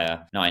need to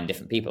hire 9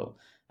 different people.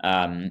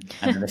 And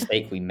the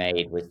mistake we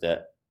made was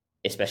that,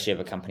 especially of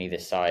a company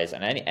this size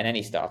and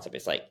any startup,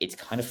 it's like, it's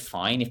kind of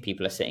fine if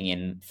people are sitting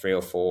in 3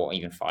 or 4 or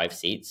even 5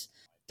 seats.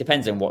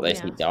 Depends on what those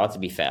seats are, to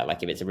be fair.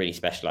 Like if it's a really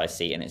specialized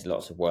seat and it's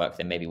lots of work,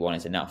 then maybe 1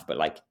 is enough. But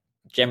like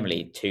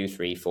generally 2,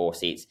 3, 4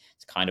 seats,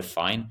 it's kind of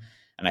fine.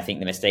 And I think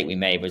the mistake we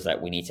made was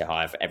that we need to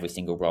hire for every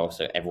single role,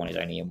 so everyone is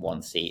only in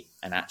 1 seat.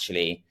 And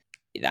actually,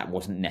 that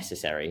wasn't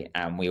necessary.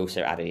 And we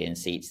also added in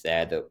seats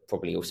there that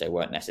probably also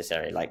weren't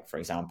necessary. Like, for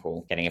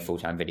example, getting a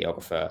full-time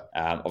videographer.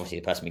 Obviously,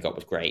 the person we got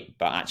was great,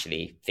 but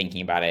actually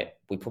thinking about it,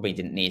 we probably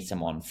didn't need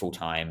someone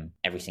full-time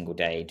every single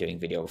day doing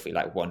videography.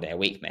 Like 1 day a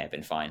week may have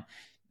been fine.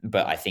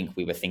 But I think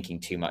we were thinking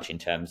too much in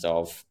terms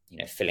of,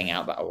 filling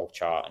out that org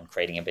chart and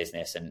creating a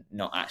business and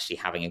not actually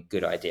having a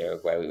good idea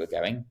of where we were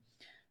going.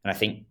 And I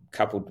think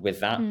coupled with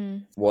that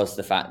was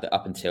the fact that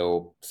up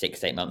until 6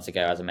 to 8 months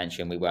ago, as I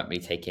mentioned, we weren't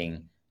really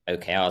taking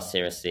OKRs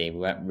seriously. We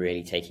weren't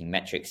really taking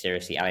metrics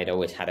seriously. Ali had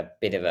always had a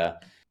bit of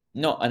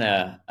not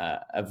an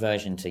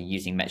aversion to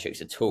using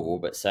metrics at all,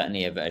 but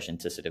certainly aversion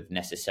to sort of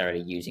necessarily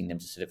using them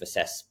to sort of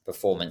assess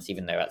performance,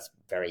 even though that's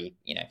very,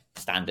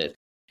 standard.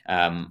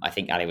 I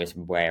think Ali was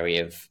wary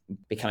of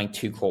becoming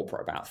too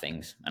corporate about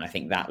things. And I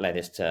think that led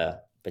us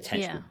to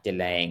potentially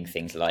delaying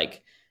things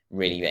like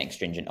really getting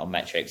stringent on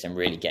metrics and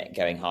really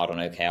going hard on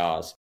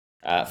OKRs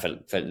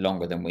for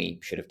longer than we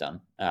should have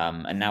done.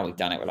 And now we've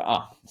done it, we're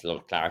like, there's a lot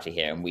of clarity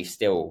here. And we've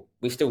still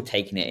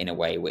taken it in a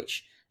way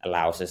which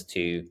allows us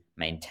to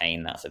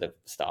maintain that sort of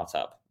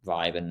startup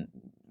vibe and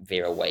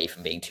veer away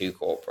from being too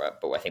corporate.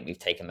 But I think we've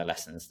taken the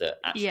lessons that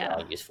actually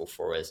are useful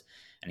for us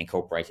and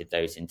incorporated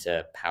those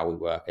into how we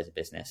work as a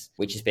business,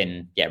 which has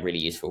been really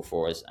useful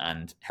for us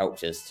and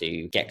helped us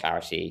to get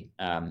clarity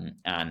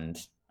and,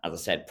 as I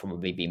said,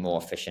 probably be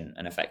more efficient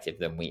and effective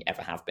than we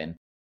ever have been,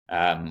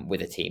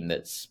 with a team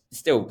that's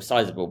still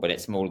sizable, but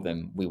it's smaller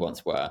than we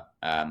once were.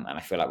 And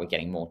I feel like we're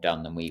getting more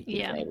done than we've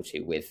been able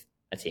to with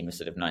a team of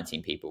sort of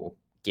 19 people,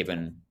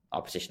 given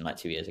our position like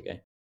 2 years ago.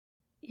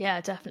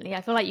 Yeah, definitely.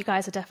 I feel like you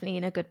guys are definitely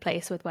in a good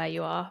place with where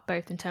you are,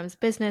 both in terms of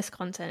business,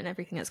 content, and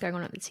everything that's going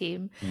on at the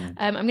team.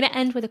 I'm going to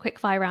end with a quick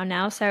fire round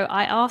now. So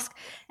I ask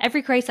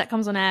every creator that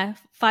comes on air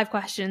 5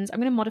 questions. I'm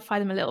going to modify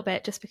them a little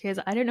bit just because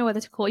I don't know whether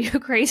to call you a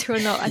creator or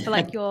not. I feel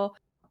like you're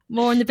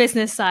more on the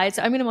business side,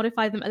 so I'm going to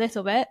modify them a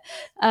little bit.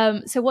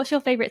 So what's your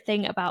favorite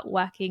thing about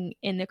working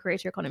in the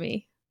creator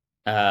economy?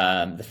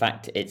 The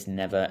fact it's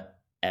never,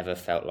 ever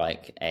felt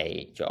like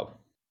a job.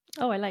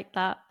 Oh, I like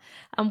that.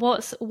 And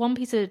what's one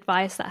piece of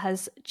advice that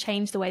has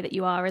changed the way that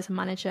you are as a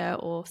manager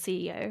or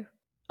CEO?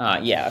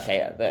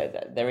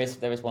 There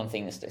is one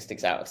thing that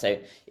sticks out. So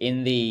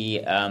in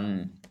the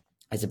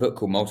there's a book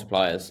called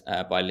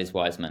Multipliers by Liz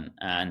Wiseman,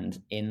 and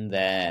in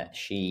there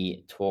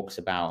she talks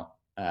about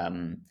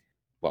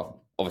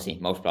obviously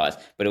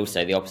multipliers, but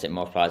also the opposite of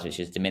multipliers,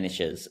 which is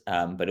diminishers,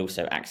 but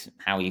also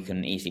how you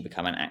can easily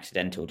become an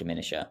accidental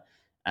diminisher.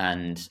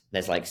 And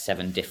there's like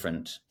 7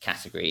 different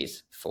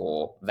categories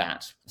for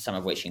that, some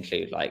of which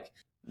include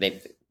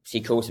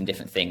she calls them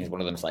different things. One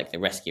of them is like the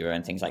rescuer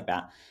and things like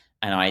that.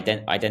 And I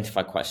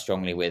identify quite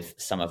strongly with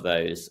some of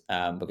those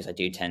because I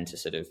do tend to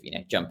sort of,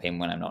 jump in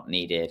when I'm not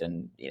needed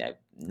and,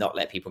 not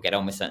let people get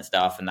on with certain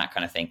stuff and that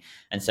kind of thing.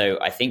 And so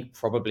I think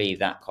probably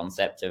that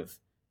concept of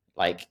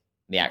like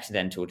the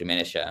accidental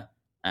diminisher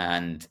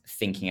and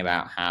thinking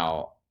about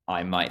how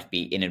I might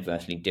be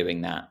inadvertently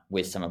doing that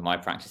with some of my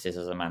practices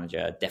as a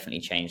manager definitely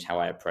changed how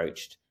I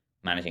approached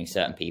managing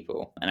certain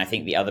people. And I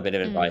think the other bit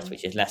of advice,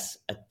 which is less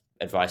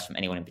advice from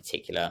anyone in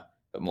particular,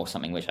 but more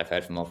something which I've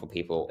heard from multiple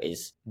people,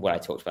 is what I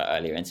talked about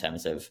earlier in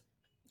terms of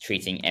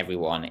treating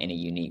everyone in a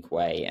unique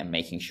way and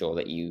making sure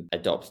that you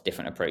adopt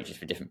different approaches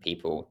for different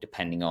people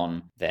depending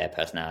on their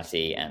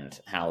personality and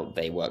how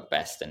they work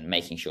best, and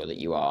making sure that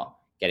you are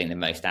getting the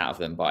most out of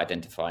them by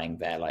identifying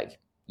their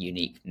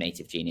unique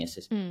native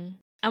geniuses.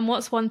 And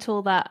what's one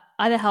tool that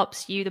either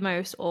helps you the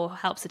most or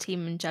helps the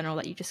team in general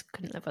that you just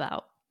couldn't live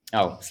without?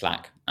 Oh,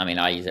 Slack. I mean,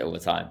 I use it all the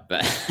time,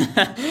 but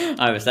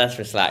I'm obsessed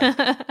with Slack.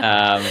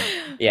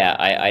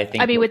 I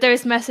think. I mean, with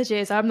those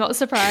messages, I'm not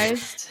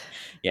surprised.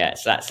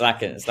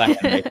 Slack and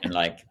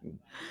Notion,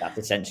 that's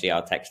essentially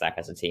our tech stack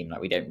as a team.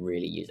 We don't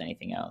really use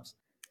anything else.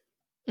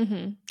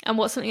 And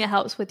what's something that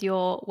helps with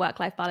your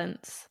work-life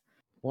balance?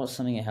 What's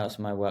something that helps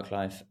my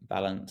work-life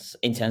balance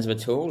in terms of a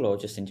tool or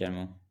just in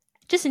general?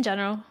 Just in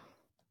general.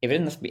 If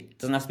it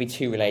doesn't have to be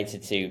too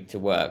related to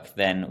work,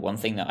 then one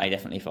thing that I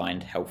definitely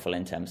find helpful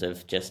in terms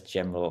of just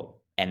general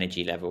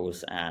energy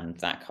levels and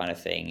that kind of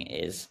thing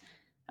is,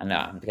 I know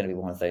I'm going to be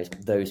one of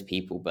those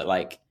people, but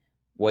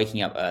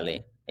waking up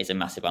early is a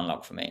massive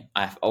unlock for me.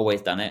 I've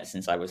always done it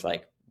since I was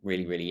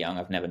really, really young.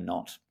 I've never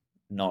not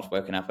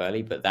woken up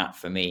early, but that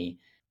for me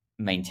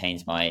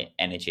maintains my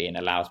energy and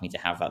allows me to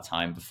have that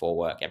time before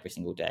work every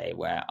single day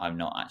where I'm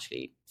not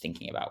actually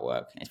thinking about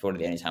work. It's probably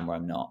the only time where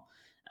I'm not.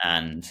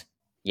 And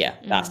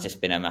that's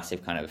just been a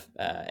massive kind of,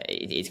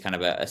 it's kind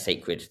of a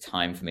sacred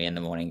time for me in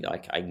the morning.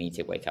 I need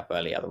to wake up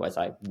early, otherwise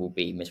I will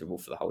be miserable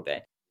for the whole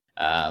day,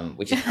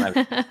 which is kind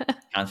of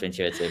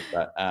counterintuitive.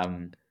 But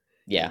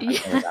Yeah, I don't know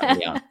if that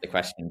really answered the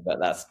question, but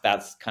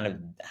that's kind of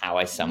how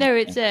I sum No,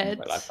 up it did.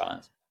 work-life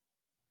balance.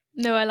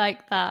 No, I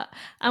like that.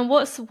 And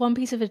what's one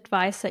piece of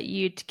advice that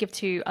you'd give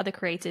to other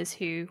creators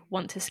who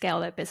want to scale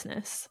their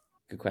business?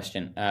 Good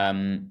question.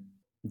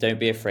 Don't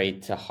be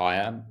afraid to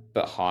hire,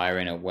 but hire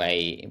in a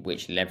way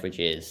which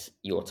leverages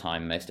your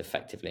time most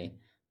effectively,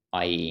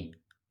 i.e.,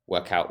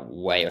 work out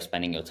where you're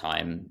spending your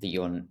time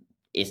that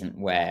isn't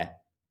where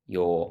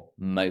you're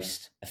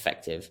most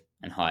effective,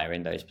 and hire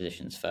in those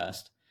positions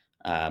first.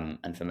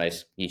 And for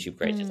most YouTube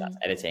creators, that's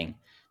editing.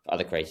 For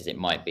other creators, it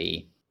might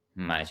be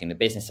managing the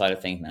business side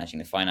of things, managing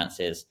the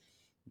finances.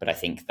 But I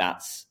think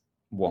that's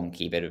one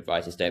key bit of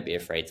advice: is don't be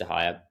afraid to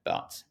hire,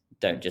 but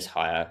don't just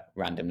hire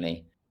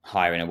randomly.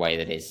 Hire in a way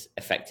that is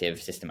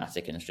effective,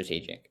 systematic, and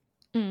strategic.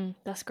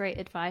 That's great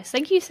advice.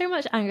 Thank you so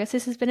much, Angus.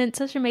 This has been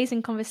such an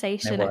amazing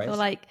conversation. No I feel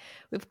like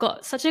we've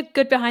got such a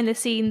good behind the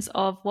scenes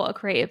of what a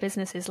creative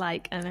business is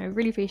like, and I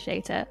really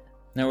appreciate it.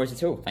 No worries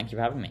at all. Thank you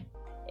for having me.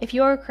 If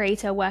you're a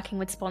creator working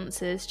with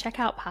sponsors, check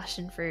out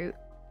Passion Fruit.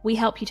 We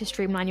help you to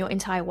streamline your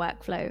entire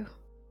workflow.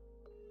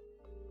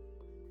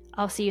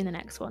 I'll see you in the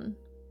next one.